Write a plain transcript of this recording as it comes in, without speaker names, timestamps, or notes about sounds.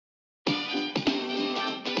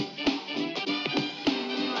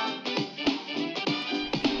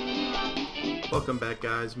Welcome back,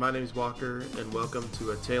 guys. My name is Walker and welcome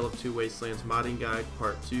to A Tale of Two Wastelands Modding Guide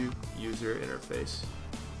Part 2 User Interface.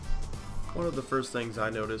 One of the first things I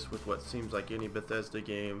notice with what seems like any Bethesda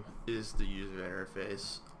game is the user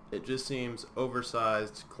interface. It just seems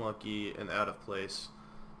oversized, clunky, and out of place.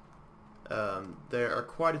 There are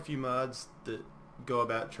quite a few mods that go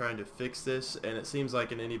about trying to fix this, and it seems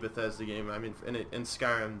like in any Bethesda game, I mean in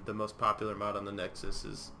Skyrim, the most popular mod on the Nexus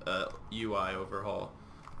is UI overhaul.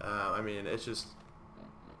 I mean, it's just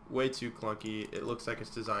way too clunky. It looks like it's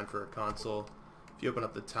designed for a console. If you open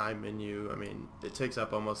up the time menu, I mean, it takes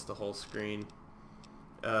up almost the whole screen.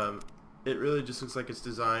 It really just looks like it's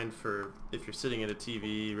designed for if you're sitting at a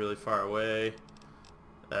TV really far away,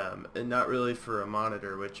 and not really for a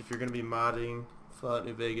monitor, which if you're going to be modding Fallout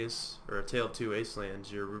New Vegas or A Tale of Two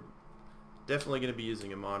Wastelands, you're definitely going to be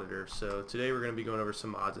using a monitor. So today we're going to be going over some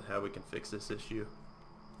mods and how we can fix this issue.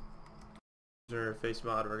 Interface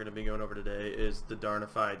mod we're going to be going over today is the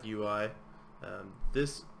Darnified UI.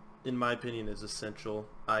 This, in my opinion, is essential.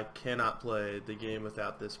 I cannot play the game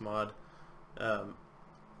without this mod.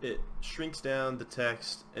 It shrinks down the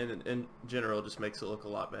text and in general just makes it look a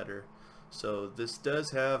lot better. So this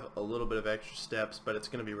does have a little bit of extra steps, but it's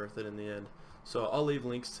going to be worth it in the end. So I'll leave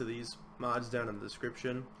links to these mods down in the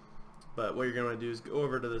description, but what you're going to do is go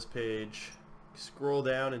over to this page, scroll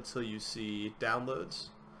down until you see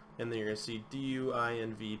downloads, and then you're going to see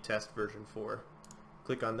DUINV test version 4.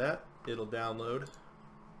 Click on that, it'll download.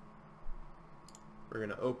 We're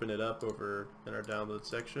going to open it up over in our download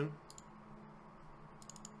section.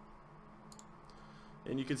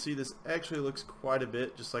 And you can see this actually looks quite a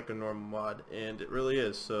bit just like a normal mod, and it really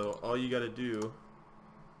is. So all you got to do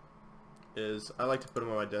is, I like to put them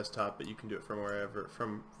on my desktop, but you can do it from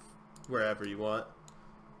wherever you want.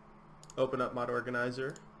 Open up Mod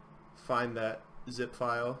Organizer, find that zip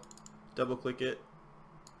file, double click it,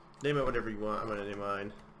 name it whatever you want. I'm going to name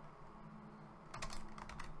mine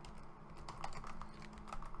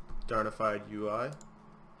Darnified UI.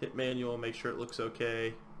 Hit manual, make sure it looks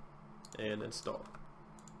okay, and install.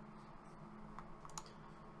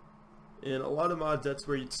 In a lot of mods that's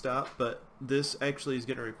where you'd stop, but this actually is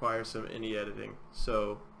going to require some INI editing.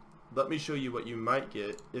 So let me show you what you might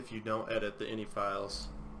get if you don't edit the INI files.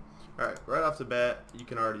 Alright, right off the bat you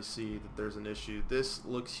can already see that there's an issue. This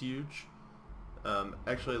looks huge.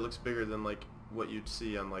 Actually it looks bigger than like what you'd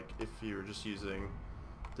see on like if you were just using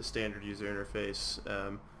the standard user interface.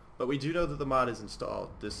 But we do know that the mod is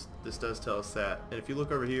installed. This does tell us that. And if you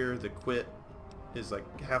look over here, the quit is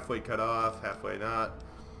like halfway cut off, halfway not.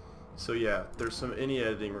 So yeah, there's some INI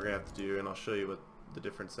editing we're going to have to do, and I'll show you what the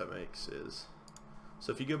difference that makes is.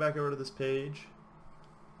 So if you go back over to this page,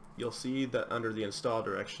 you'll see that under the install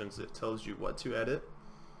directions it tells you what to edit.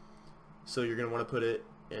 So you're going to want to put it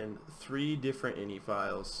in 3 different INI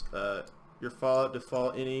files. Your Fallout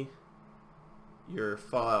default INI, your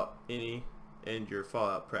Fallout INI, and your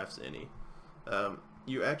Fallout prefs INI.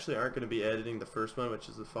 You actually aren't going to be editing the first one, which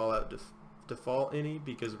is the Fallout default INI,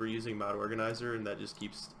 because we're using Mod Organizer, and that just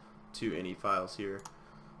keeps 2 INI files here.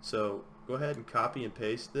 So go ahead and copy and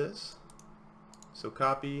paste this. So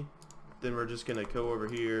copy, then we're just going to go over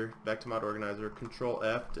here, back to Mod Organizer, Control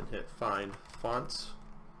F, and hit Find Fonts.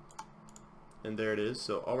 And there it is.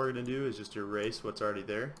 So all we're going to do is just erase what's already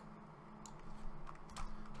there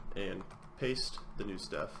and paste the new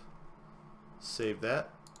stuff. Save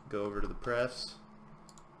that, go over to the prefs,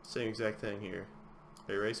 same exact thing here.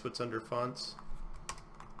 Erase what's under fonts,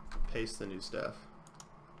 paste the new stuff.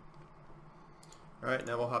 Alright,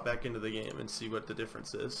 now we'll hop back into the game and see what the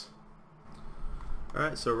difference is.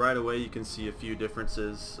 Alright, so right away you can see a few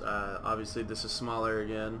differences. Obviously this is smaller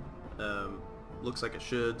again. Looks like it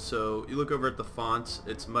should. So you look over at the fonts,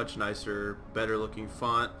 it's much nicer, better looking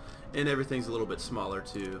font, and everything's a little bit smaller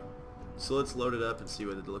too. So let's load it up and see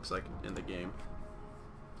what it looks like in the game.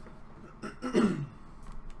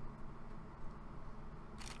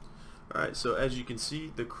 Alright, so as you can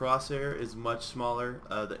see, the crosshair is much smaller.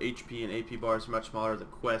 The HP and AP bars are much smaller. The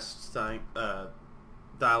quest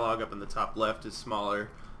dialogue up in the top left is smaller.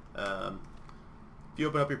 If you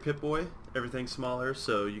open up your Pip-Boy, everything's smaller,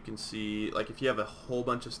 so you can see, like if you have a whole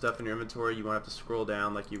bunch of stuff in your inventory, you won't have to scroll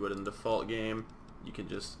down like you would in the default game. You can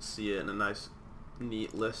just see it in a nice,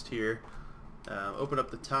 neat list here. Open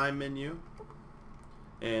up the time menu,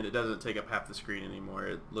 and it doesn't take up half the screen anymore.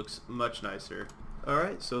 It looks much nicer.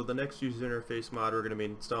 Alright, so the next user interface mod we're going to be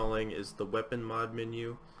installing is the weapon mod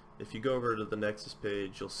menu. If you go over to the Nexus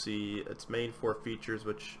page, you'll see its main 4 features,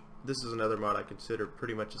 which this is another mod I consider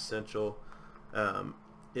pretty much essential.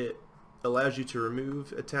 It allows you to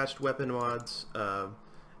remove attached weapon mods.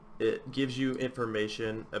 It gives you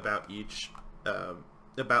information about each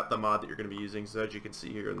about the mod that you're going to be using. So as you can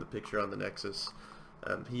see here in the picture on the Nexus,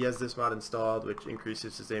 he has this mod installed, which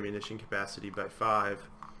increases his ammunition capacity by 5,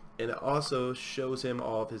 and it also shows him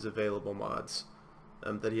all of his available mods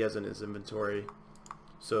that he has in his inventory.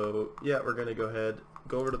 So yeah, we're going to go ahead,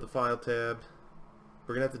 go over to the File tab.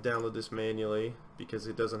 We're going to have to download this manually because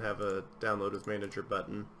it doesn't have a Download with Manager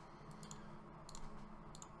button.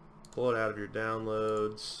 Pull it out of your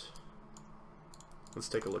downloads. Let's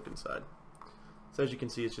take a look inside. So as you can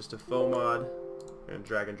see, it's just a faux mod. We're going to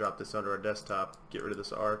drag and drop this onto our desktop, get rid of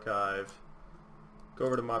this archive, go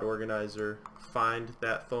over to Mod Organizer, find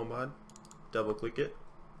that faux mod, double click it,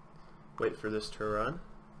 wait for this to run.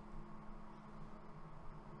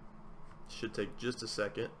 Should take just a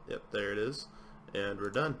second. Yep, there it is. And we're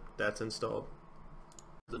done. That's installed.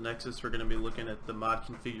 The Nexus, we're going to be looking at the mod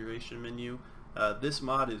configuration menu. This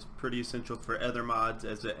mod is pretty essential for other mods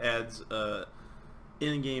as it adds a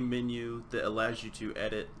in-game menu that allows you to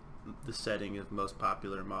edit the setting of most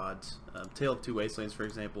popular mods. Tale of Two Wastelands, for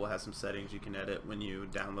example, has some settings you can edit when you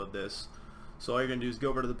download this. So all you're going to do is go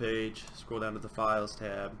over to the page, scroll down to the Files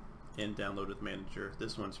tab, and Download with Manager.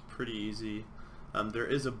 This one's pretty easy. There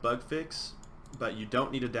is a bug fix, but you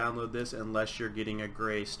don't need to download this unless you're getting a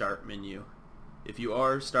gray start menu. If you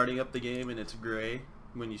are starting up the game and it's gray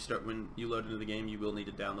when you load into the game, you will need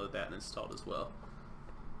to download that and install it as well.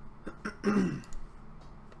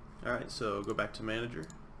 Alright, so go back to Manager,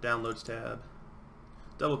 Downloads tab,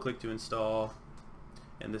 double click to install,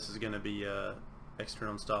 and this is going to be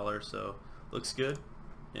external installer, so looks good.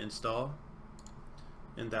 Install,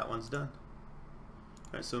 and that one's done.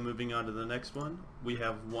 Alright, so moving on to the next one, we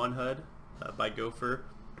have One HUD by Gopher.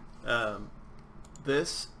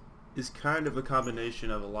 This is kind of a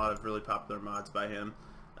combination of a lot of really popular mods by him.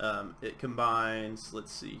 It combines,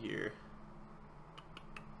 let's see here,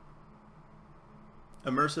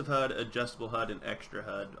 Immersive HUD, Adjustable HUD, and Extra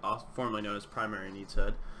HUD, formerly known as Primary Needs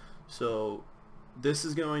HUD. So this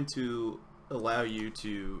is going to allow you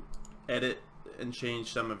to edit and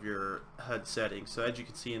change some of your HUD settings. So as you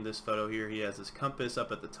can see in this photo here, he has this compass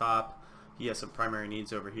up at the top, he has some primary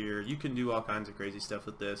needs over here. You can do all kinds of crazy stuff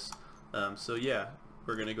with this. So yeah,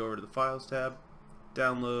 we're going to go over to the Files tab,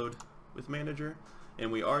 Download with Manager,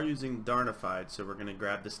 and we are using Darnified, so we're going to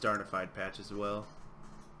grab this Darnified patch as well.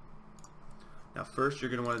 Now first you're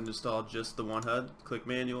going to want to install just the One HUD. Click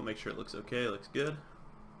Manual, make sure it looks okay, it looks good.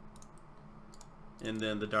 And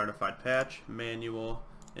then the Darnified patch, Manual,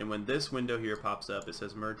 and when this window here pops up, it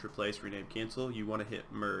says Merge, Replace, Rename, Cancel, you want to hit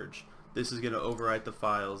Merge. This is going to overwrite the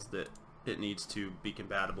files that it needs to be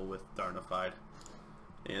compatible with Darnified.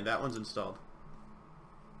 And that one's installed.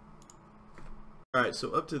 Alright,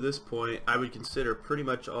 so up to this point, I would consider pretty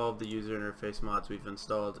much all of the user interface mods we've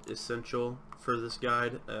installed essential for this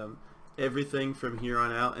guide. Everything from here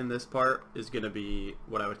on out in this part is going to be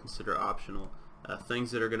what I would consider optional.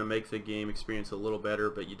 Things that are going to make the game experience a little better,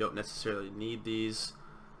 but you don't necessarily need these.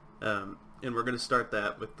 And we're going to start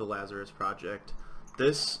that with the Lazarus project.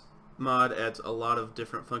 This mod adds a lot of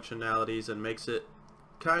different functionalities and makes it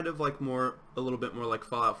kind of like a little bit more like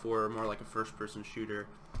Fallout 4, or more like a first-person shooter.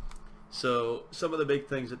 So some of the big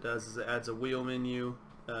things it does is it adds a wheel menu.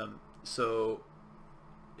 So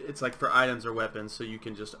it's like for items or weapons, so you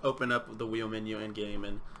can just open up the wheel menu in game,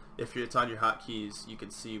 and if it's on your hotkeys, you can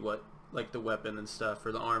see what, like, the weapon and stuff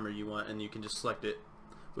or the armor you want, and you can just select it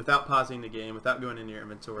without pausing the game, without going into your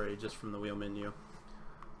inventory, just from the wheel menu.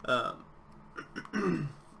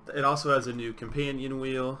 It also has a new companion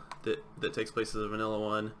wheel that takes place as a vanilla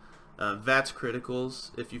one. VATS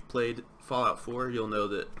criticals. If you've played Fallout 4, you'll know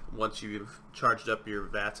that once you've charged up your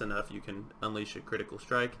VATS enough, you can unleash a critical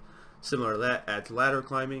strike. Similar to that, adds ladder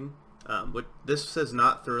climbing. This says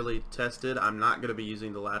not thoroughly tested. I'm not going to be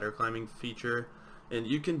using the ladder climbing feature. And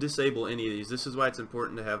you can disable any of these. This is why it's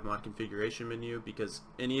important to have mod configuration menu, because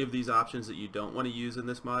any of these options that you don't want to use in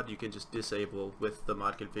this mod, you can just disable with the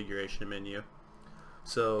mod configuration menu.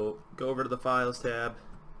 So go over to the Files tab,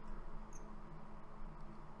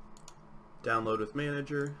 Download with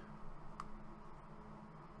Manager,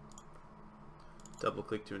 double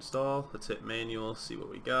click to install. Let's hit Manual, see what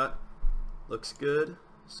we got. Looks good,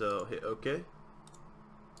 so hit OK,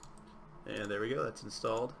 and there we go, that's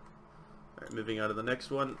installed. Alright, moving on to the next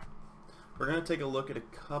one, we're going to take a look at a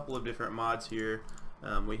couple of different mods here.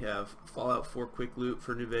 We have Fallout 4 Quickloot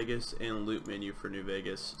for New Vegas and Loot Menu for New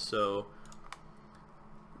Vegas. So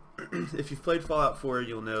if you've played Fallout 4,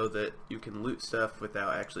 you'll know that you can loot stuff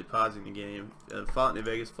without actually pausing the game. Fallout New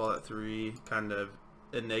Vegas, Fallout 3, kind of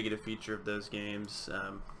a negative feature of those games.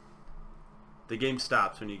 The game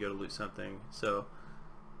stops when you go to loot something. So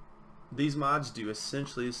these mods do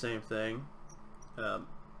essentially the same thing.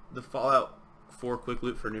 The Fallout for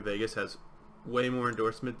Quickloot for New Vegas has way more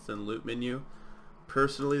endorsements than Loot Menu.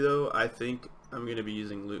 Personally though, I think I'm going to be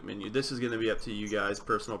using Loot Menu. This is going to be up to you guys,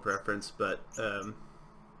 personal preference, but and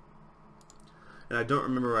I don't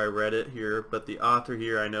remember where I read it here, but the author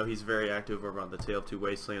here, I know he's very active over on the Tale of Two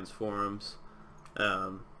Wastelands forums.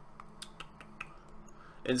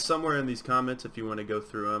 And somewhere in these comments, if you want to go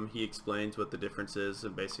through them, he explains what the difference is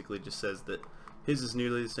and basically just says that his is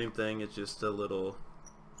nearly the same thing. It's just a little,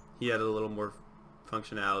 he had a little more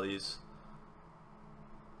functionalities.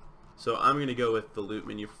 So I'm going to go with the Loot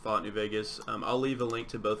Menu for Fallout New Vegas. I'll leave a link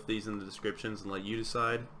to both of these in the descriptions and let you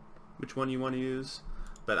decide which one you want to use.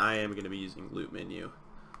 But I am going to be using Loot Menu.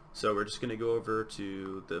 So we're just going to go over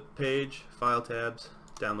to the page, File tabs,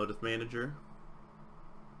 Download with Manager.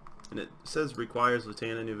 And it says requires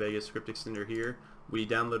Lutana New Vegas script extender here. We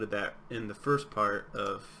downloaded that in the first part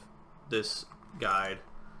of this guide.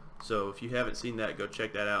 So if you haven't seen that, go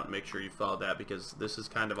check that out and make sure you follow that, because this is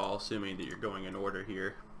kind of all assuming that you're going in order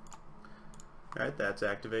here. Alright, that's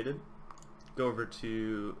activated. Go over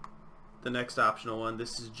to the next optional one.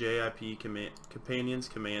 This is JIP Companions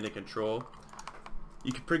Command and Control.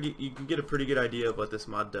 You can get a pretty good idea of what this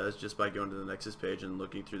mod does just by going to the Nexus page and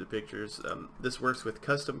looking through the pictures. This works with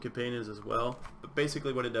custom companions as well, but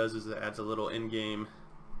basically what it does is it adds a little in-game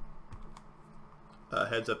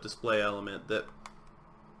heads-up display element that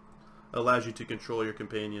allows you to control your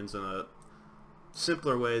companions in a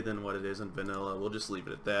simpler way than what it is in vanilla. We'll just leave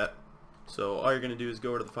it at that. So all you're going to do is go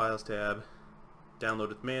over to the Files tab, Download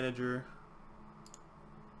with Manager,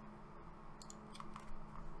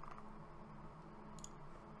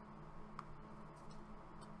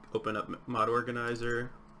 open up Mod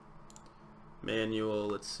Organizer, Manual,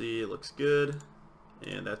 let's see, it looks good,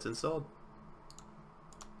 and that's installed.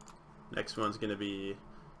 Next one's going to be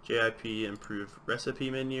JIP Improved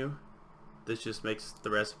Recipe Menu. This just makes the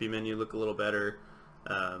recipe menu look a little better.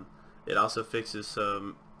 It also fixes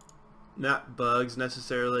some, not bugs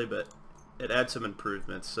necessarily, but it adds some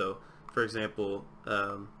improvements. So, for example,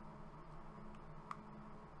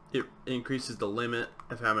 it increases the limit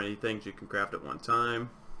of how many things you can craft at one time.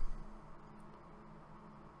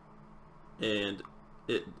 And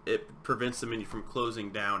it prevents the menu from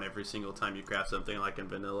closing down every single time you craft something like in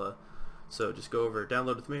vanilla. So just go over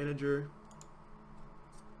Download with Manager,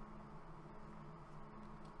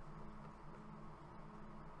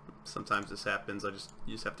 sometimes this happens,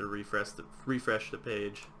 you just have to refresh the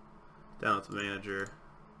page. Download with Manager,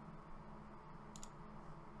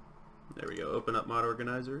 there we go. Open up Mod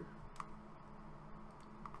Organizer,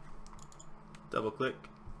 double click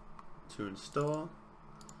to install,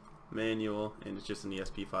 Manual, and it's just an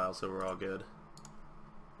ESP file, so we're all good.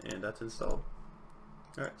 And that's installed.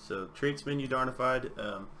 Alright, so Traits Menu Darnified.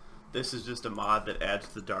 This is just a mod that adds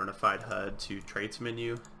the Darnified HUD to Traits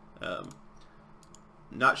Menu.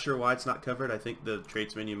 Not sure why it's not covered. I think the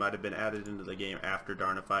Traits Menu might have been added into the game after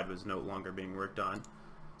Darnified was no longer being worked on.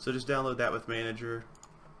 So just download that with Manager.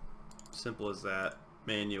 Simple as that.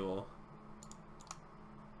 Manual.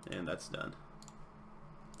 And that's done.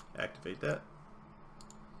 Activate that.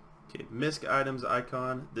 Okay, misc items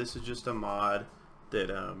icon. This is just a mod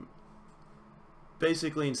that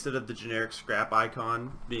basically, instead of the generic scrap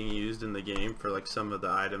icon being used in the game for like some of the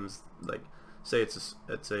items, like say it's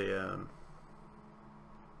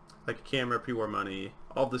like a camera, pre-war money,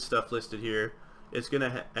 all this stuff listed here, it's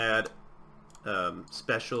gonna add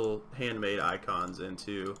special handmade icons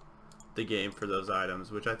into the game for those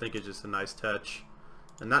items, which I think is just a nice touch,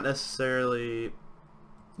 and not necessarily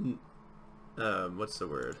what's the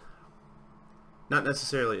word? Not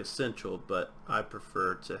necessarily essential, but I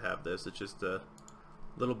prefer to have this. It's just a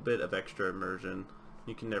little bit of extra immersion.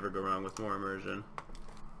 You can never go wrong with more immersion.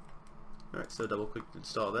 Alright, so double click to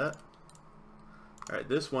install that. Alright,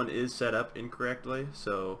 this one is set up incorrectly,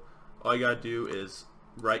 so all you gotta do is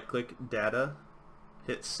right click data,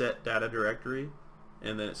 hit set data directory,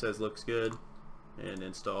 and then it says looks good, and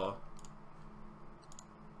install.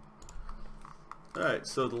 Alright,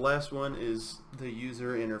 so the last one is the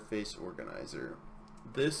user interface organizer.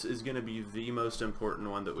 This is going to be the most important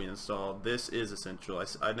one that we install. This is essential.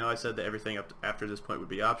 I know I said that everything up after this point would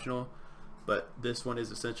be optional, but this one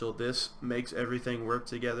is essential. This makes everything work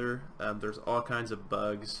together. There's all kinds of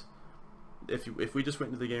bugs. If we just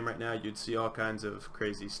went into the game right now, you'd see all kinds of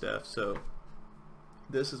crazy stuff. So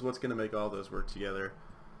this is what's going to make all those work together.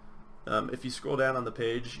 If you scroll down on the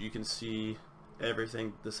page, you can see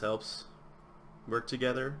everything this helps work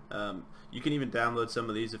together. You can even download some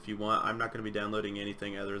of these if you want. I'm not going to be downloading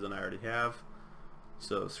anything other than I already have.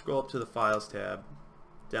 So scroll up to the Files tab,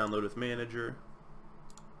 Download with Manager,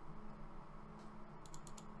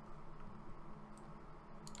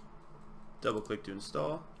 double click to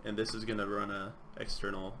install, and this is going to run a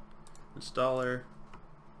external installer.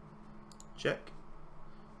 Check,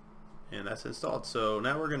 and that's installed. So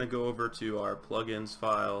now we're going to go over to our plugins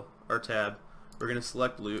file, our tab. We're going to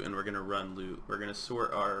select Loot, and we're going to run Loot. We're going to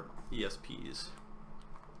sort our ESPs.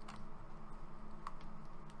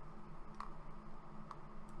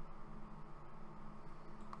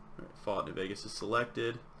 Alright, Fallout New Vegas is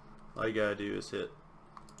selected. All you gotta do is hit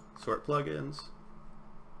sort plugins.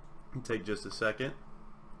 It'll take just a second.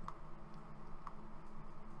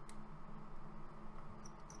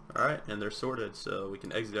 Alright, and they're sorted, so we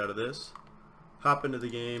can exit out of this, hop into the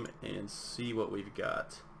game, and see what we've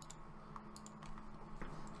got.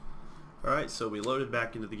 Alright, so we loaded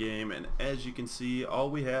back into the game, and as you can see, all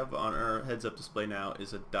we have on our heads-up display now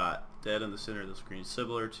is a dot dead in the center of the screen,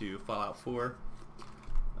 similar to Fallout 4.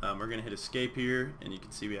 We're going to hit escape here, and you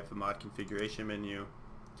can see we have a mod configuration menu.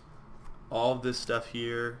 All of this stuff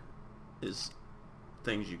here is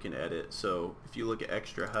things you can edit. So if you look at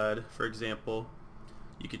extra HUD, for example,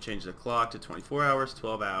 you could change the clock to 24 hours,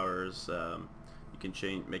 12 hours. You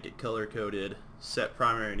can make it color coded, set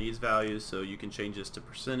primary needs values, so you can change this to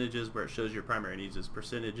percentages where it shows your primary needs as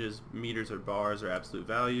percentages, meters or bars or absolute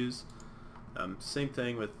values. Same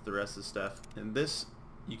thing with the rest of the stuff. And this,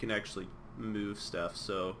 you can actually move stuff.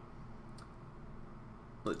 So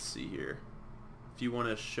let's see here. If you want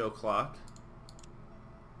to show clock,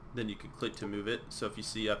 then you can click to move it. So if you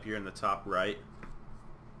see up here in the top right,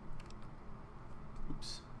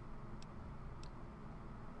 oops,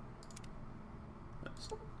 that's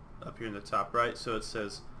up here in the top right, so it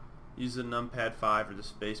says use the numpad 5 or the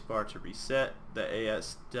space bar to reset, the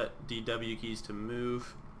ASDW keys to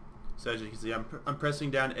move. So as you can see, I'm pressing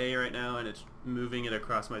down A right now, and it's moving it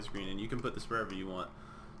across my screen, and you can put this wherever you want.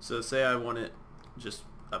 So say I want it just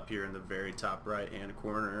up here in the very top right hand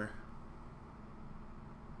corner,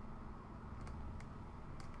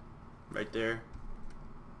 right there.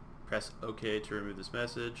 Press OK to remove this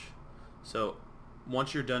message. So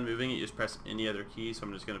once you're done moving it, you just press any other key, so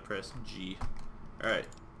I'm just going to press G. Alright,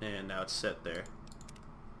 and now it's set there.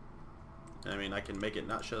 I mean, I can make it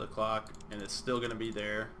not show the clock, and it's still going to be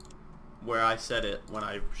there where I set it when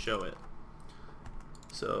I show it.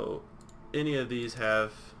 So any of these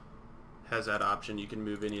has that option. You can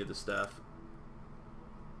move any of the stuff.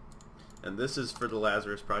 And this is for the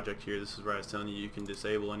Lazarus project here. This is where I was telling you can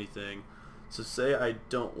disable anything. So say I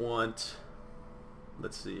don't want,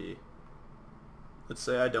 let's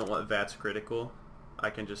say I don't want VATS critical.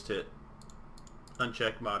 I can just hit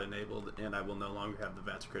uncheck mod enabled, and I will no longer have the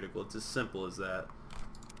VATS critical. It's as simple as that.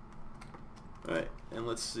 Alright, and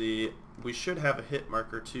let's see, we should have a hit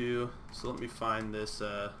marker too, so let me find this.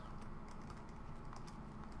 Man,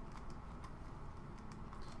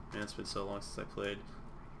 it's been so long since I played.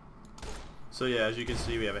 So yeah, as you can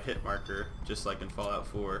see, we have a hit marker, just like in Fallout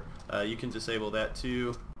 4. You can disable that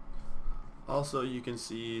too. Also, you can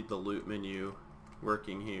see the loot menu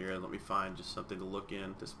working here. Let me find just something to look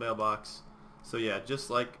in, this mailbox. So yeah,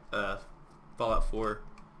 just like Fallout 4,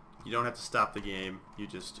 you don't have to stop the game. You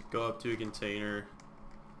just go up to a container,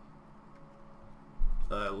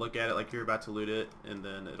 look at it like you're about to loot it, and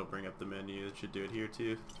then it'll bring up the menu. It should do it here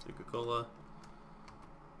too. Coca-Cola.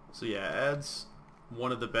 So yeah, it adds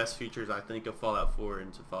one of the best features I think of Fallout 4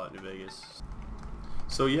 into Fallout New Vegas.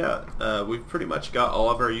 So yeah, we've pretty much got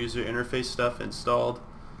all of our user interface stuff installed.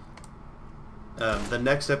 The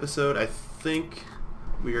next episode, I think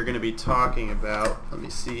we are going to be talking about, let me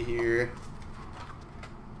see here,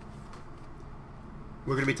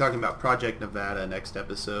 we're going to be talking about Project Nevada next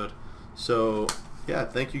episode. So yeah,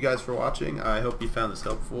 thank you guys for watching. I hope you found this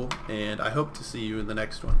helpful, and I hope to see you in the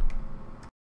next one.